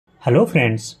Hello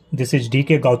friends, this is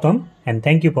DK Gautam and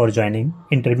thank you for joining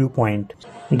Interview Point.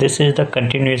 This is the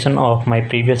continuation of my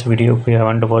previous video. If you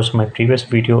haven't watched my previous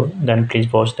video, then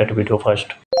please watch that video first.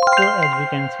 So as we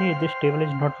can see, this table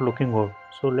is not looking good.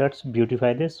 So let's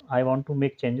beautify this. I want to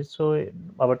make changes. So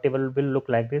our table will look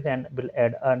like this and we'll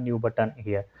add a new button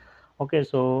here. Okay,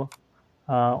 so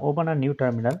open a new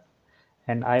terminal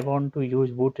and I want to use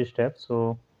Bootstrap.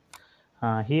 So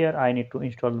here I need to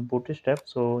install Bootstrap,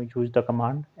 so use the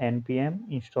command npm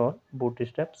install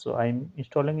Bootstrap. So I'm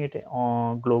installing it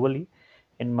globally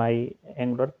in my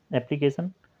Angular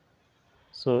application.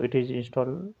 So it is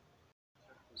installed.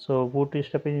 So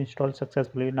Bootstrap is installed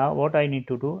successfully. Now what I need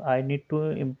to do, I need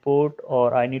to import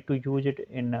or I need to use it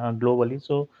in globally.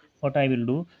 So what I will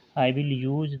do, I will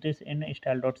use this in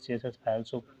style.css file.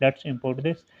 So let's import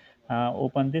this.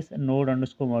 Open this node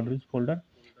underscore modules folder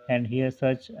and here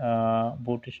search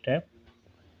Bootstrap.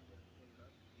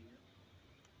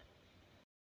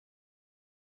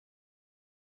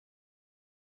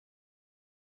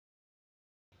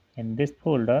 In this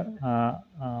folder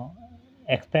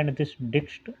expand this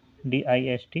dist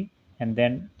and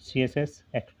then css,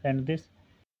 expand this,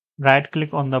 right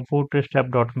click on the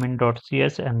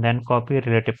bootstrap.min.cs and then copy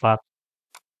relative path,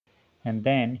 and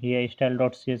then here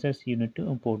style.css you need to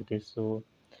import this. So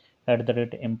at the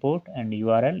rate import and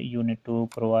url you need to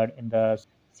provide in the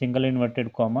single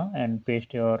inverted comma and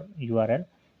paste your url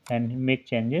and make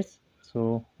changes.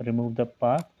 So remove the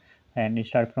path and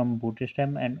start from bootstrap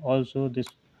and also this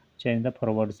change the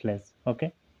forward slash.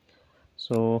 Okay,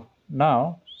 so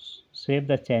now save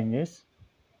the changes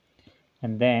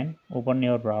and then open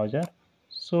your browser.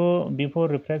 So before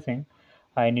refreshing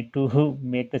I need to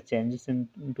make the changes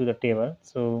into the table.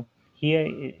 So here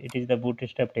it is the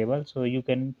bootstrap table, so you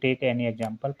can take any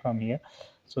example from here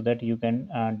so that you can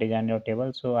design your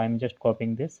table. So I'm just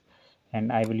copying this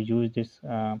and I will use this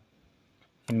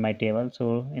in my table.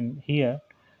 So in here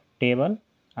table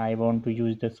I want to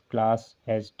use this class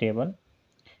as table,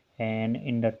 and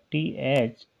in the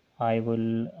th I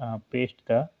will paste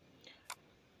the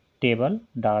table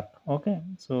dart. Okay,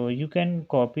 so you can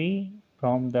copy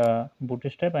from the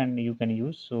bootstrap and you can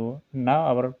use. So now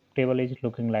our table is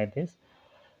looking like this.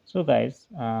 So guys,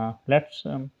 let's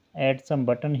add some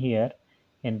button here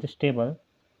in this table.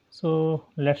 So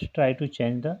let's try to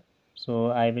change the, so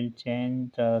I will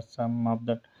change some of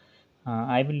the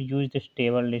I will use this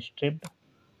table stripped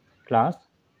class.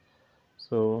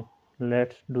 So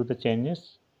let's do the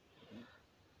changes.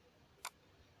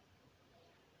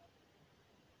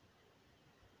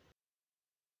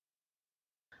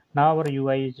 Now our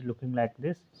UI is looking like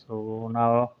this. So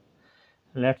now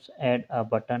let's add a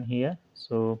button here.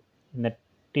 So in the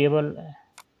table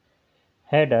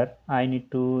header I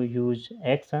need to use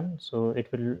action, so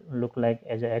it will look like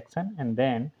as a action, and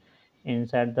then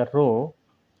inside the row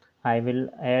I will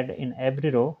add in every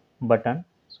row button.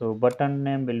 So button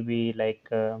name will be like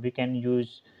we can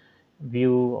use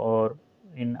view, or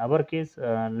in our case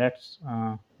let's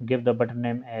give the button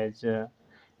name as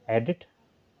edit.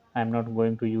 I'm not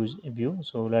going to use view,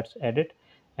 so let's edit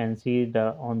and see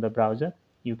the on the browser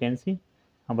you can see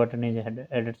a button is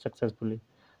added successfully.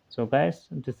 So guys,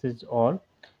 this is all.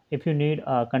 If you need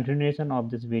a continuation of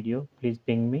this video, please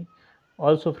ping me.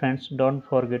 Also friends, don't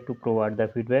forget to provide the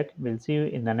feedback. We'll see you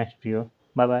in the next video.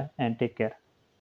 Bye bye and take care.